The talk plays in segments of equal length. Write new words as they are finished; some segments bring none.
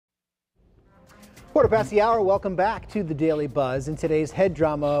Quarter past the hour, welcome back to the Daily Buzz. In today's head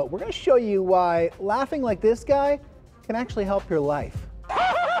drama, we're going to show you why laughing like this guy can actually help your life.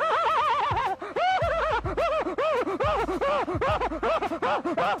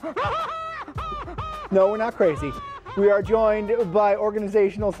 No, we're not crazy. We are joined by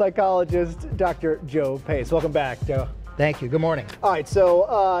organizational psychologist, Dr. Joe Pace. Welcome back, Joe. Thank you. Good morning. All right, so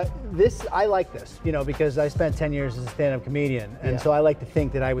I like this, because I spent 10 years as a stand-up comedian, and so I like to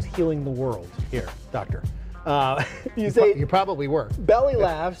think that I was healing the world here, doctor. You probably were. Belly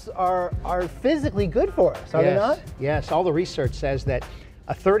laughs are physically good for us, are they not? Yes, all the research says that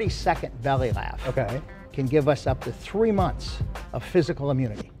a 30-second belly laugh can give us up to 3 months of physical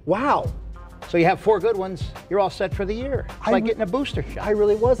immunity. Wow. So you have 4 good ones, you're all set for the year. It's like getting a booster shot. I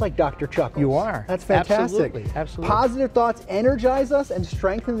really was like Dr. Chuckles. You are. That's fantastic. Absolutely, absolutely. Positive thoughts energize us and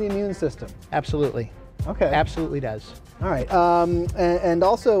strengthen the immune system. Absolutely. Okay. Absolutely does. All right. And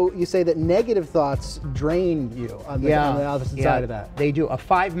also you say that negative thoughts drain you on the opposite side of that. They do. A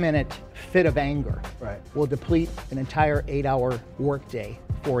 5-minute fit of anger will deplete an entire 8-hour workday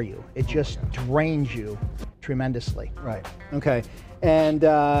for you. It just drains you tremendously. Right. Okay. And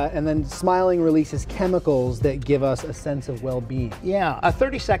then smiling releases chemicals that give us a sense of well-being. Yeah, a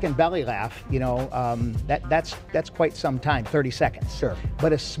 30-second belly laugh, that's quite some time, 30 seconds. Sure.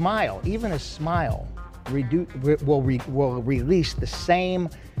 But a smile, even a smile, will release the same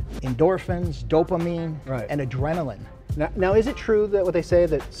endorphins, dopamine, and adrenalin. Now, is it true that what they say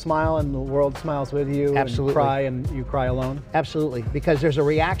that smile and the world smiles with you? Absolutely. And you cry alone? Absolutely, because there's a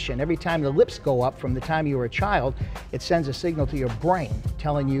reaction. Every time the lips go up from the time you were a child, it sends a signal to your brain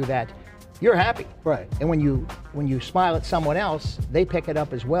telling you that you're happy. Right. And when you smile at someone else, they pick it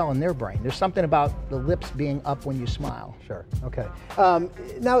up as well in their brain. There's something about the lips being up when you smile. Sure. Okay.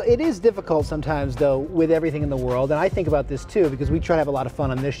 Now, it is difficult sometimes, though, with everything in the world, and I think about this too, because we try to have a lot of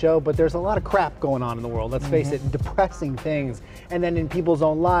fun on this show, but there's a lot of crap going on in the world. Let's face it, depressing things, and then in people's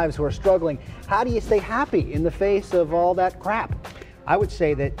own lives who are struggling. How do you stay happy in the face of all that crap? I would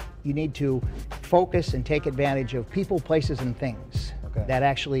say that you need to focus and take advantage of people, places, and things that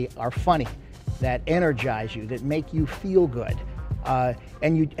actually are funny, that energize you, that make you feel good,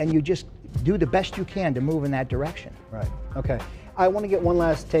 and you just do the best you can to move in that direction. Right. Okay. I want to get one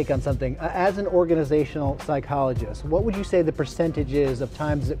last take on something. As an organizational psychologist, what would you say the percentage is of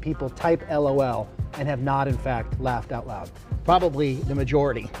times that people type LOL and have not, in fact, laughed out loud? Probably the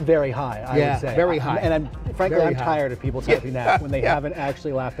majority. Very high, I would say. Very high. And frankly, I'm tired of people typing that when they haven't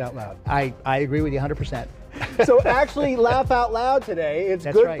actually laughed out loud. I agree with you 100%. So actually laugh out loud today. It's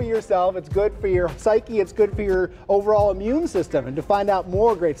good for yourself, it's good for your psyche, it's good for your overall immune system. And to find out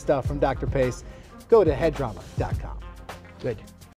more great stuff from Dr. Pace, go to headdrama.com. Good.